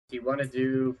Do you want to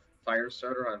do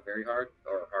Firestarter on very hard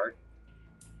or hard?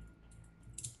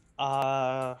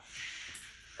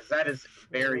 Because that is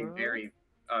very, very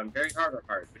hard or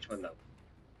hard. Which one though?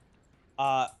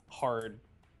 Hard.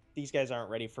 These guys aren't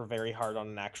ready for very hard on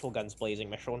an actual guns blazing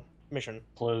mission.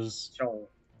 Please.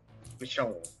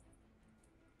 Michon.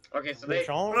 Okay, so they.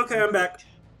 Okay, I'm back.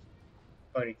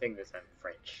 Funny thing this time,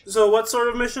 French. So what sort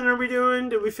of mission are we doing?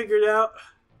 Did we figure it out?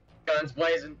 Guns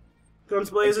blazing. Guns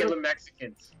blazing. Killing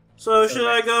Mexicans. So should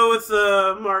I go with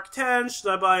the Mark 10? Should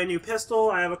I buy a new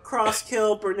pistol? I have a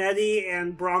Crosskill, Bernetti,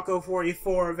 and Bronco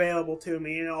 44 available to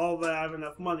me, and all that I have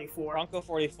enough money for. Bronco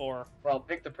 44. Well,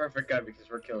 pick the perfect gun because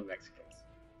we're killing Mexicans.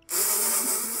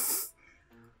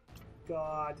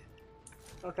 God.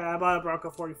 Okay, I bought a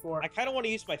Bronco 44. I kind of want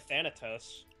to use my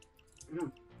Thanatos.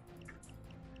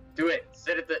 Do it.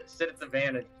 Sit at the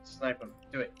van and snipe them.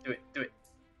 Do it.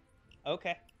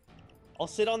 Okay. I'll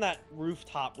sit on that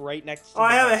rooftop right next to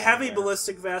I have a heavy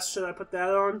ballistic vest. Should I put that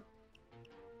on?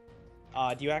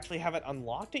 Do you actually have it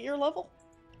unlocked at your level?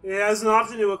 It has an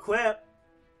option to equip.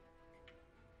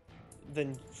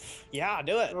 Then, yeah,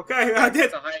 do it. Okay, I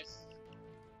did.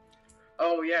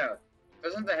 Oh, yeah.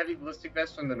 Doesn't the heavy ballistic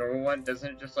vest from the normal one, doesn't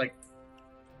it just, like,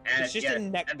 add... It's just a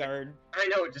neck guard. I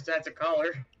know, it just adds a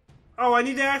collar. Oh, I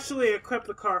need to actually equip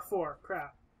the car 4.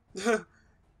 Crap.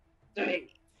 Dang.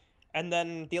 And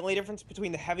then the only difference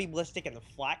between the heavy ballistic and the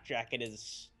flak jacket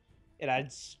is it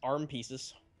adds arm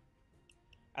pieces.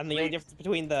 And the only difference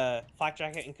between the flak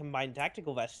jacket and combined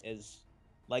tactical vest is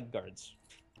leg guards.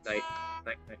 Night.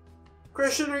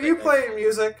 Christian, are you playing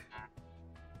music?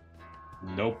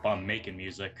 Nope, I'm making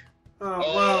music. Oh,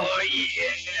 wow. Oh,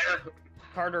 yeah!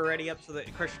 Carter, ready up so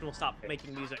that Christian will stop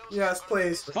making music. Yes,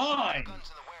 please. Fine!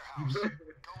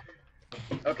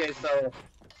 Okay, so...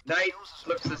 Knight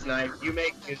flips his knife, you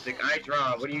make music, I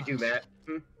draw. What do you do, Matt?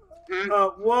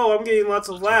 Whoa, I'm getting lots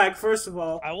of lag, first of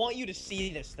all. I want you to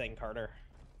see this thing, Carter.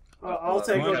 I'll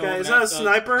take a look at it. Is that a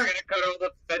sniper? I'm gonna cut all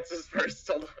the fences first,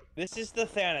 hold on. This is the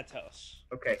Thanatos.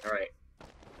 Okay, alright.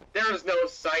 There is no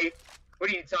scythe. What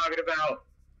are you talking about?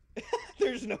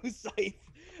 There's no scythe.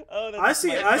 Oh, I see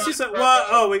some. Well,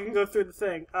 oh, we can go through the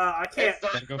thing. I can't.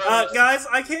 Guys,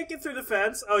 I can't get through the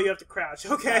fence. Oh, you have to crouch.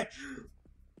 Okay.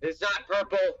 It's not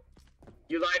purple.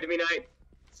 You lied to me, Knight.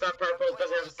 It's not purple. It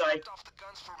doesn't have a scythe.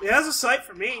 It has a sight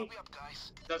for me.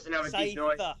 It doesn't have a deep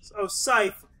noise. Oh,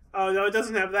 scythe. Oh no, it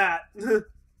doesn't have that.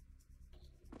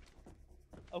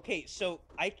 Okay, so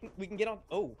we can get on.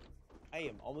 Oh, I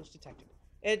am almost detected.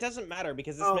 It doesn't matter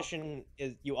because this mission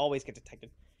is you always get detected.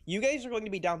 You guys are going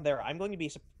to be down there. I'm going to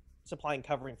be supplying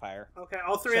covering fire. Okay,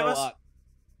 all three of us.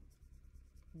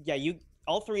 Yeah,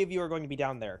 all three of you are going to be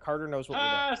down there. Carter knows what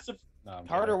we're doing. No,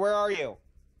 Carter, where are you?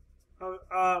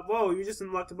 Whoa, you just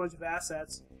unlocked a bunch of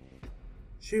assets.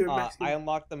 Shoot, I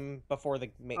unlocked them before the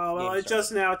game well, it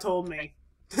just now told me.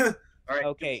 Alright,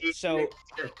 okay, so...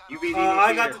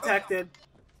 I got detected.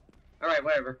 Alright,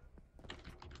 whatever.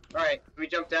 Alright, we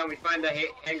jump down, we find the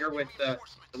hangar with the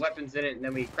weapons in it, and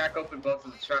then we crack open both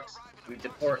of the trucks. We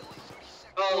deport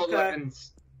all the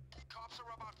weapons.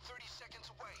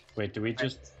 Wait, do we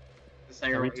just...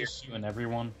 Are we just shooting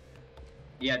everyone?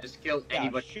 Yeah, just kill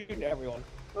anybody. Shoot everyone.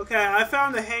 Okay, I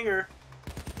found the hangar.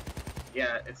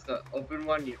 Yeah, it's the open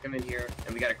one. You come in here,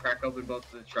 and we gotta crack open both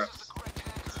of the trucks.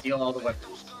 Steal all the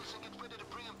weapons.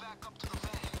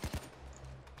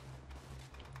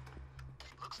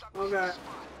 Okay.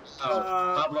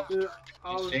 Pablo,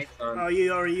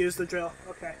 you already used the drill.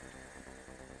 Okay.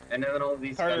 And then all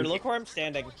these. Carter, look where I'm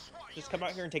standing. Just come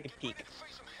out here and take a peek.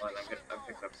 I'm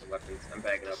picking up some weapons. I'm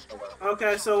bagging up.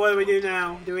 Okay, so what do we do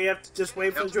now? Do we have to just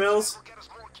wait for the drills?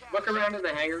 Look around in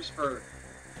the hangars for...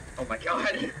 Oh my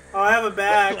god. Oh, I have a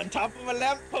bag. On top of a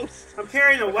lamppost. I'm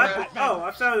carrying a weapon. Oh,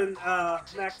 I found an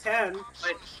Mac 10.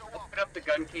 Open up the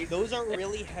gun case. Those are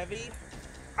really heavy.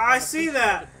 I see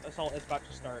that. Assault is about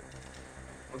to start.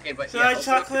 Okay, but should I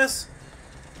chuck this?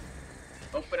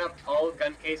 Open up all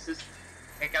gun cases,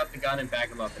 take out the gun and bag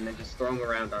them up, and then just throw them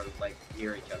around on, like,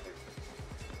 near each other.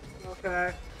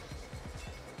 Okay.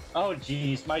 Oh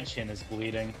jeez, my chin is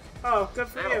bleeding. Oh, good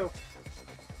for you.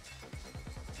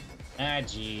 Ah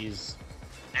jeez.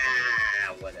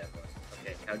 Ah, whatever.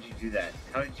 Okay, how'd you do that?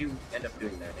 How did you end up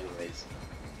doing that anyways?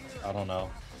 I don't know.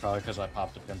 Probably because I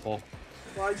popped a pimple.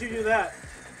 Why'd you do that?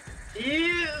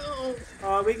 Ew!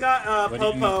 We got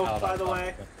Popo, by the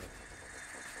way.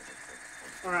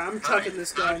 Alright, I'm chucking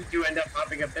this gun. How did you end up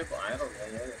popping a pimple? I don't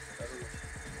know.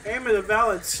 Aim at a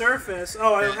valid surface.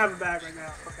 Oh, I don't have a bag right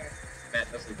now. Okay.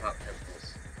 Matt doesn't pop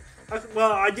pimples.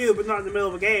 Well, I do, but not in the middle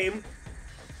of a game.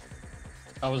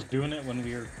 I was doing it when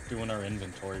we were doing our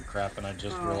inventory crap, and I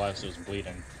just realized it was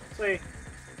bleeding. Wait.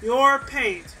 Your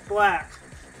paint black.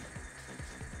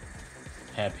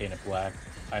 Had painted black.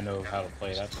 I know how to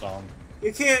play that song.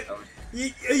 You can't.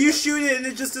 You shoot it and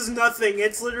it just does nothing.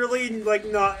 It's literally like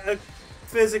not a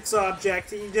physics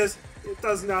object. It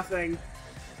does nothing.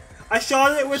 I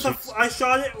shot it with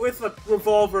a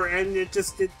revolver and it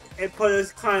put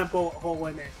a kind of bullet hole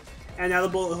in it, and now the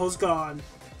bullet hole's gone.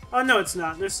 Oh no, it's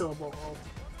not. There's still a bullet hole.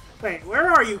 Wait, where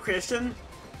are you, Christian?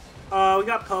 We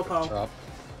got Popo. Drop.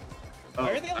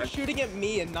 Why are they all shooting at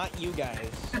me and not you guys?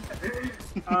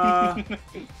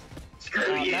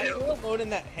 Screw you. Matt, you're alone in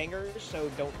that hangar, so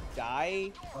don't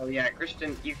die. Oh yeah,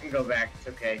 Christian, you can go back. It's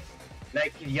okay.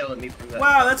 Knight can yell at me from the.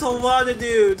 Wow, that's a lot of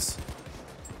dudes.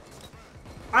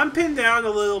 I'm pinned down a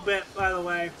little bit, by the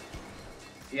way.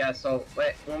 Yeah, so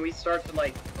when we start to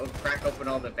like crack open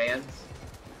all the vans,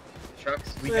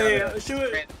 trucks, we gotta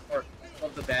transport all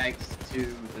the bags to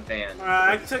the van.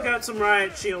 I took out some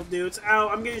riot shield dudes. Ow,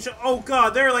 I'm getting shot. Oh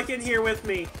god, they're like in here with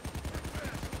me.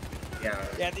 Yeah.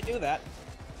 Yeah, they do that.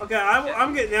 Okay,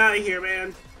 I'm getting out of here,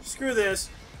 man. Screw this.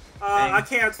 I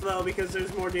can't though because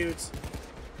there's more dudes.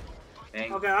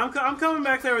 Dang. Okay, I'm coming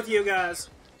back there with you guys.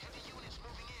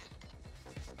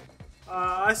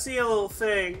 I see a little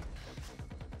thing.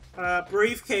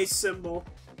 Briefcase symbol.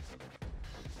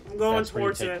 I'm going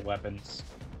towards it. Weapons.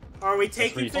 Are we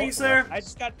taking things there? I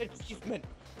just got the achievement.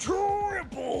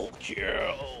 Triple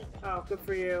kill! Oh, good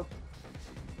for you.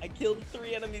 I killed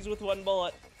 3 enemies with 1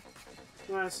 bullet.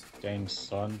 Nice. Dang,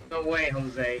 son. No way,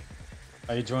 Jose.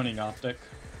 Are you joining Optic?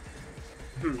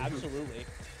 Absolutely.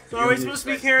 So are we supposed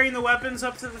to be carrying the weapons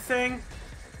up to the thing?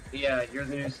 Yeah, you're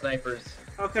the new snipers.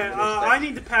 Okay, I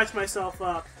need to patch myself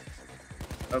up.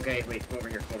 Okay, wait, come over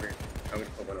here, come over here. I'm gonna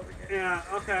put one over here. Yeah,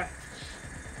 okay.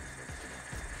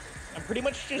 I'm pretty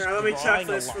much just let me check drawing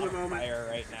this a for the moment. fire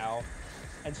right now.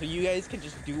 And so you guys can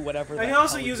just do whatever I can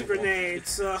also use a grenade,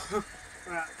 so...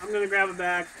 Alright, I'm gonna grab a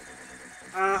bag.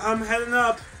 I'm heading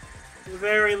up. A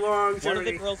very long journey. One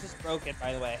of the girls is broken,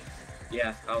 by the way.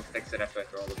 Yeah, I'll fix it after I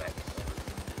throw all the bags.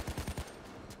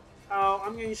 Oh,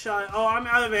 I'm getting shot. Oh, I'm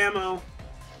out of ammo.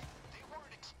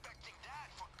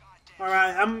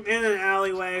 Alright, I'm in an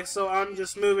alleyway, so I'm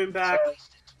just moving back.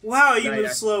 Wow, you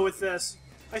move slow with this.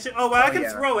 I should. Oh, well, I can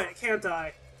throw it, can't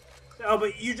I? Oh,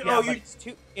 but you. Yeah, but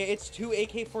it's two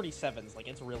AK-47s. Like,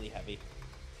 it's really heavy.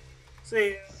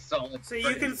 See,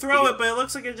 you can throw it, but it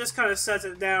looks like it just kind of sets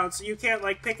it down, so you can't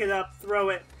like pick it up, throw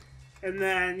it, and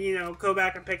then go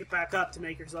back and pick it back up to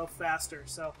make yourself faster.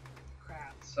 So,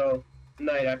 crap. So,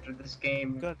 Knight, after this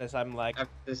game, goodness, I'm like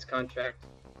after this contract,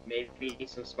 maybe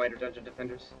some Spider Dungeon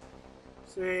Defenders.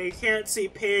 So you can't see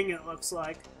ping. It looks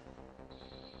like.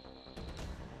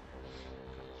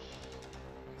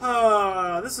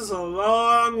 Oh, this is a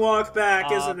long walk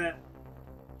back, isn't it?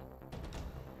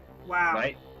 Wow.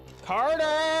 Right?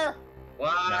 Carter!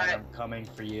 What? I'm coming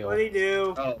for you. What'd he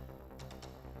do? Oh.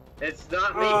 It's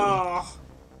not me. Oh.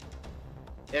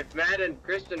 If Matt and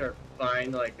Christian are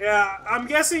fine, like... Yeah, I'm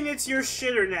guessing it's your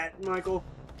shitternet, Michael.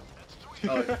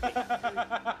 Oh.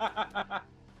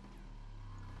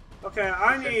 Okay,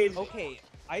 I need... Okay,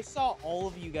 I saw all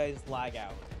of you guys lag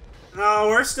out. No,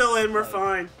 we're still in, we're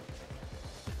fine.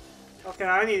 Okay,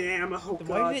 I need ammo. Oh,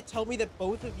 why did it tell me that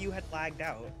both of you had lagged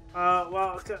out?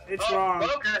 Well, it's wrong.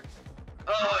 Cloaker!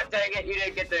 Oh, dang it, you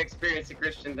didn't get the experience of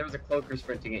Christian. There was a cloaker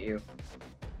sprinting at you.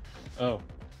 Oh.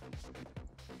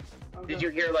 Okay. Did you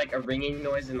hear, like, a ringing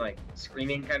noise and, like,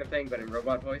 screaming kind of thing, but in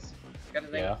robot voice kind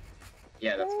of thing? Yeah.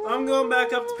 Yeah, that's... I'm going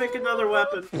back up to pick another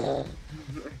weapon.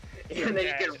 And then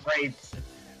you get raped.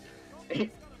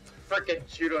 Frickin'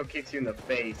 Judo kicks you in the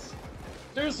face.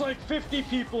 There's like 50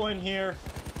 people in here.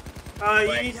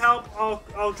 You need help?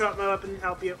 I'll drop my weapon and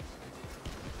help you.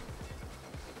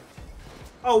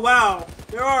 Oh wow,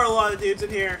 there are a lot of dudes in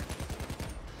here.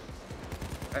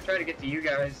 I try to get to you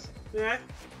guys. Yeah.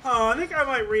 Oh, I think I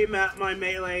might remap my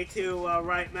melee to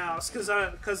right mouse, cause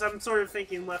I'm sort of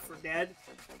thinking Left 4 Dead.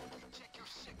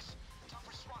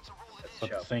 But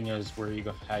the thing is,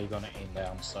 how you gonna aim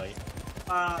down sight?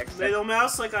 Middle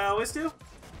mouse, like I always do.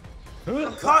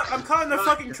 I'm caught in the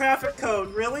fucking traffic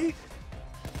cone. Really?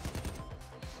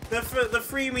 The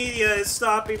free media is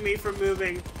stopping me from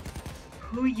moving.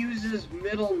 Who uses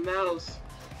middle mouse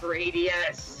for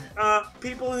ADS?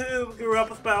 People who grew up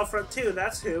with Battlefront 2.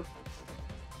 That's who.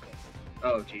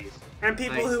 Oh, jeez. And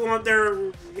people who want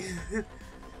their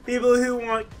people who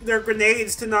want their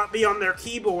grenades to not be on their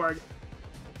keyboard.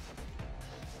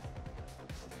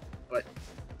 But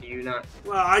do you not?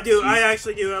 Well, I do. I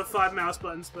actually do have 5 mouse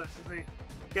buttons, but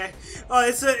okay. Oh,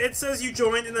 it says you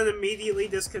joined and then immediately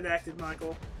disconnected,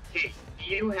 Michael. Hey, do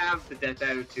you have the Death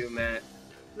Adder too, Matt?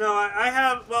 No, I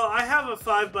have. Well, I have a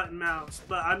 5-button mouse,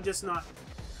 but I'm just not.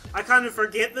 I kind of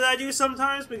forget that I do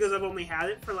sometimes because I've only had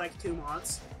it for like 2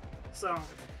 months. So,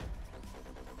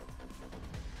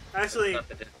 actually,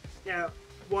 yeah,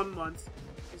 1 month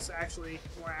is actually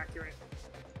more accurate.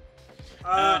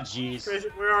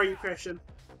 Jeez. Where are you, Christian?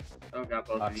 Oh god,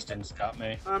 both of you. Hoxton's got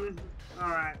me.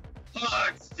 Alright.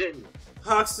 Hoxton!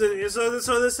 Hoxton,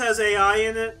 so this has AI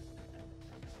in it?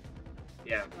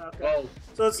 Yeah. Okay. Well,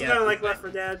 So it's yeah, kind of like Left 4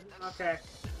 Dead? Okay.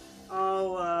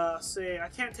 I'll, see. I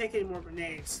can't take any more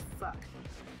grenades. Fuck.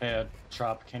 Hey,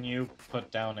 Trop, can you put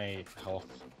down a health?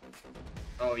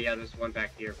 oh yeah, there's one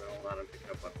back here, but hold on, I'm picking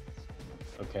up weapons.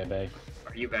 Okay, babe.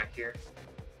 Are you back here?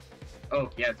 Oh,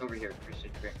 yeah, it's over here, Christian.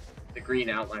 The green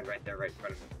outline right there, right in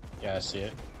front of me. Yeah, I see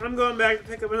it. I'm going back to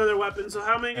pick up another weapon, so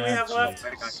how many do we have left? I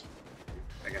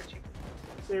got you.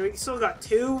 So we still got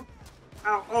 2?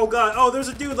 Ow, oh god, oh, there's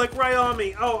a dude, like, right on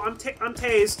me. Oh, I'm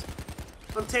tased.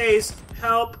 I'm tased.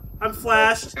 Help. I'm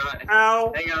flashed. God.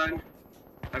 Ow. Hang on.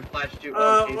 I'm flashed too.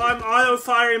 Well, I'm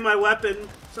auto-firing my weapon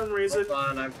for some reason.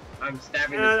 Hold on, I'm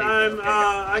stabbing And this thing.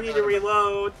 I'm, I need to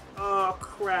reload. Oh,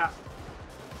 crap.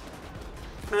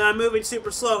 And I'm moving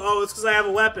super slow. Oh, it's because I have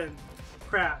a weapon.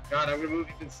 Crap. God, I'm gonna move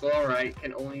even slower. I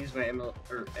can only use my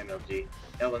LMG.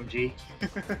 Yeah.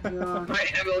 My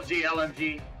MLG,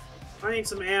 LMG. I need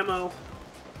some ammo.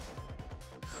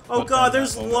 Oh What god, kind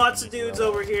there's of ammo lots do of you dudes have?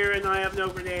 over here and I have no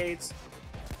grenades.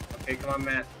 Okay, come on,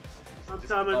 Matt. I'm Just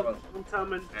coming. follow. I'm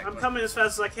coming. Okay, I'm come coming as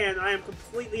fast as I can. I am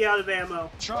completely out of ammo.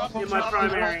 Trop, In my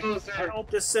primary. Bulldozer.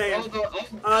 Just saying.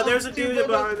 Oh, There's a dude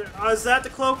behind there. Is that the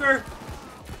cloaker?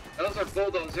 Those are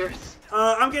bulldozers.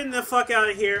 I'm getting the fuck out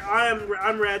of here.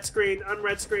 I'm red screened. I'm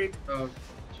red screened. Oh,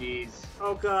 jeez.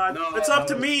 Oh god. No. It's up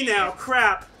to me now.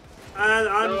 Crap. And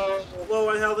I'm No. low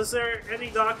on health. Is there any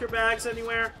doctor bags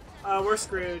anywhere? We're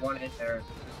screwed. One in there. There's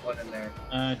one in there.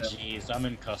 jeez, I'm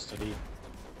in custody.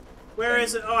 Where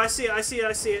is it? Oh, I see it. I see it.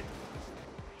 I see it.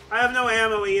 I have no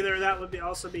ammo either. That would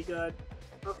also be good.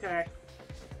 Okay.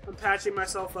 I'm patching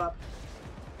myself up.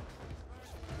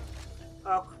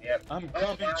 Oh. Yep. I'm Oh,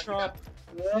 coming, God. Trop.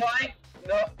 What?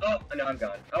 No. Oh, no, I'm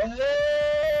gone. Oh.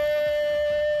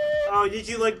 Oh, did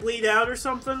you like bleed out or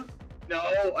something? No,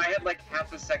 I had like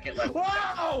half a second left.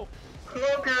 Wow!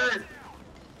 Cloaker!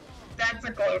 That's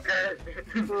a cloaker!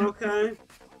 Okay.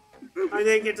 I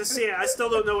didn't get to see it. I still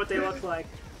don't know what they look like.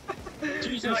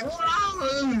 Jesus. Like,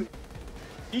 whoa!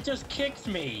 He just kicked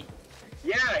me!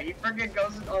 Yeah, he freaking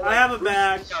goes in all I have a like,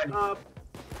 bag. gun.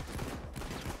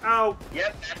 Ow.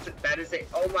 Yep, that is it.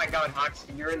 Oh my god,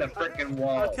 Hoxton, you're in the freaking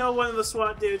wall. I killed one of the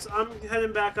SWAT dudes. I'm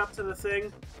heading back up to the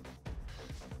thing.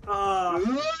 Man,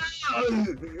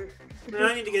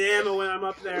 I need to get ammo when I'm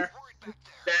up there.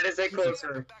 That is a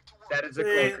cloaker. That is a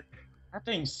Yeah. cloaker. That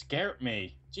thing scared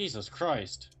me. Jesus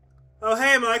Christ. Oh,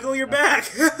 hey, Michael, you're back!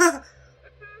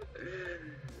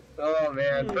 Oh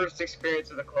man, first experience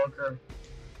with a cloaker.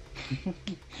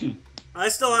 I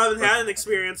still haven't had an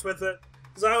experience with it.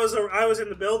 Because I was in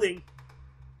the building.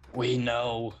 We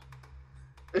know.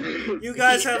 You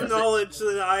guys He have doesn't- knowledge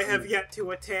that I have yet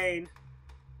to attain.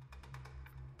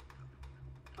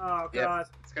 Oh, Yep. God.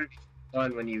 It's gonna be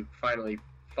fun when you finally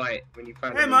fight.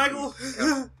 Hey, Michael!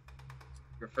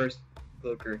 Your first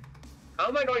cloaker. How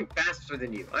am I going faster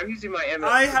than you? I'm using my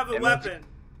MLG. I have a weapon.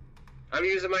 I'm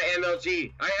using my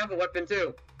MLG. I have a weapon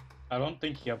too. I don't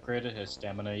think he upgraded his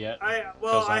stamina yet. I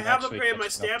 'Cause have I'm actually upgraded my catching up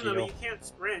to stamina, but you. you can't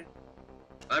sprint.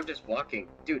 I'm just walking.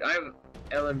 Dude, I have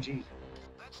LMG.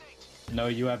 No,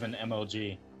 you have an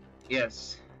MLG.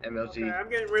 Yes, MLG. Okay, I'm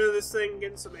getting rid of this thing and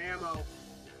getting some ammo.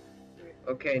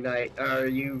 Okay, Knight, are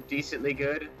you decently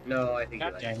good? No, I think God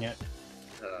you like dang it.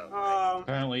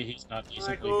 Apparently he's not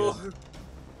decently Michael. good.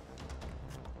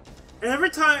 And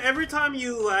every time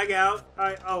you lag out,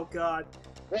 oh god.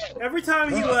 Whoa. Every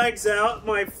time he lags out,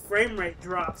 my frame rate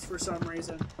drops for some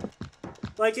reason.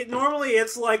 Like normally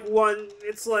it's like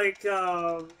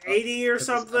 80 or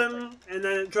something, and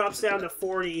then it drops down to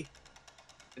 40.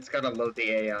 It's gotta load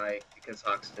the AI because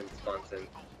Hoxton spawns in. And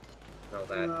all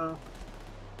that.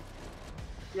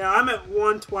 Yeah, I'm at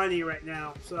 120 right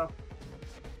now, so.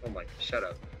 Oh my, shut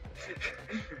up.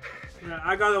 Yeah,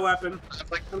 I got a weapon.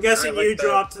 Like, I'm guessing like you the-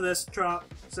 dropped this drop,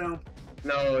 so.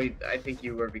 No, I think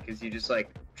you were because you just like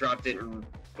dropped it and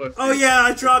booked Oh it. yeah,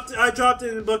 I dropped it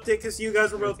and booked it because you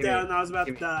guys were both Give me down it. and I was about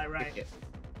to Give me- die, right?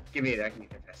 Give me it, I can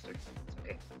get faster. It's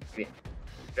okay. Give me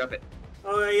it. Drop it.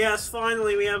 Oh yes,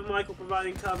 finally we have Michael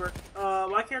providing cover.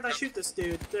 Why can't I shoot this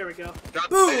dude? There we go. Drop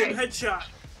Boom! the bag. Headshot.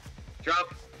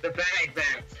 Drop the bag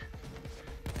back.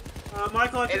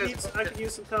 Michael, I Hey, could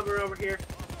use some cover over here.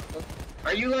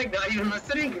 Are you like not even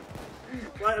listening?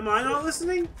 What? Am I not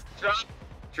listening? Drop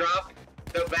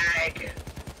the bag.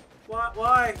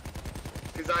 Why?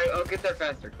 Because I'll get there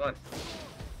faster. Come on.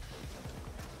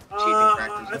 cheesy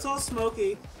crackers. It's all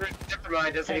smoky. Never mind,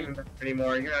 it doesn't even matter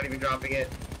anymore. You're not even dropping it.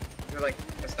 You're like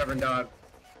a stubborn dog.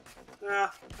 Yeah,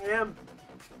 I am.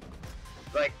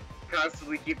 Like,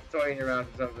 constantly keep the toy in your mouth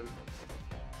or something.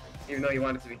 Even though you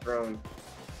want it to be thrown.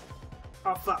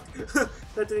 Oh, fuck.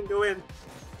 That didn't go in.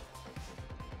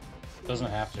 It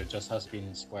doesn't have to, it just has to be in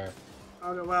the square.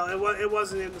 Okay, well, it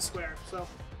wasn't in the square, so...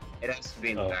 It has to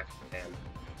be in the back of the hand.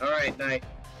 Alright, Knight.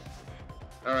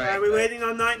 Alright. Are we waiting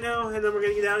on Knight now, and then we're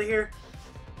gonna get out of here?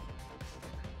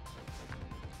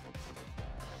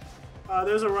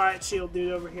 There's a riot shield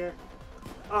dude over here.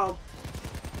 Oh.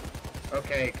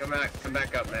 Okay, come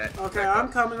back up, Matt. Okay, I'm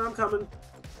coming.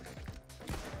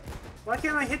 Why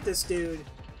can't I hit this dude?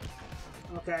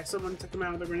 Okay, someone took him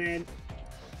out with a grenade.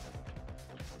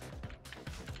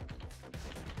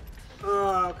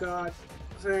 Oh, God.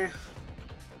 See.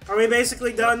 Are we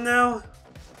basically done now?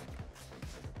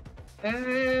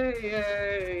 Hey.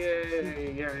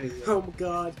 Oh,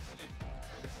 God.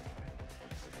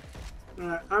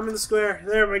 Alright, I'm in the square.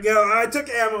 There we go. I took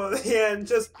ammo at the end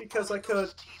just because I could.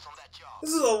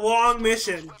 This is a long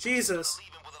mission. Jesus.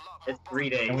 It's 3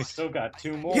 days. And we still got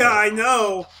 2 more. Yeah, I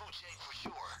know.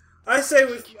 I say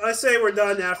we're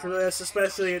done after this,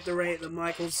 especially at the rate that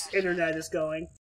Michael's internet is going.